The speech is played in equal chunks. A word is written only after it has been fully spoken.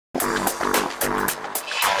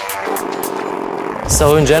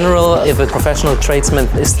So in general, if a professional tradesman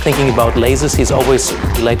is thinking about lasers, he's always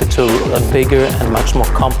related to a bigger and much more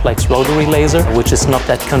complex rotary laser, which is not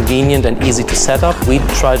that convenient and easy to set up. We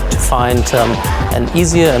tried to find an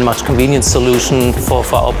easier and much convenient solution for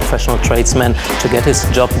our professional tradesman to get his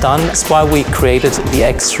job done. That's why we created the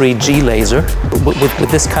X3G laser. With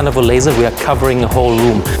this kind of a laser, we are covering a whole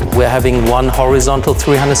room. We're having one horizontal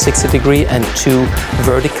 360-degree and two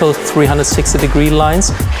vertical 360-degree lines.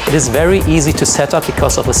 It is very easy to set up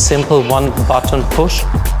because of a simple one-button push.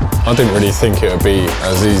 I didn't really think it would be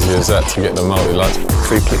as easy as that to get the multi-lights.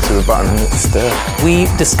 3 clicks of the button and it's there. We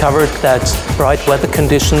discovered that bright weather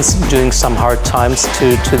conditions during some hard times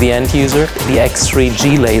to the end user, the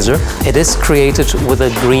X3G laser. It is created with a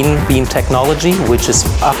green beam technology, which is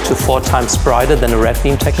up to 4 times brighter than a red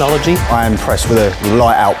beam technology. I am impressed with the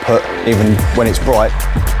light output, even when it's bright.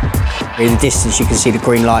 In the distance you can see the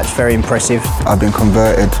green lights, very impressive. I've been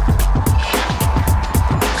converted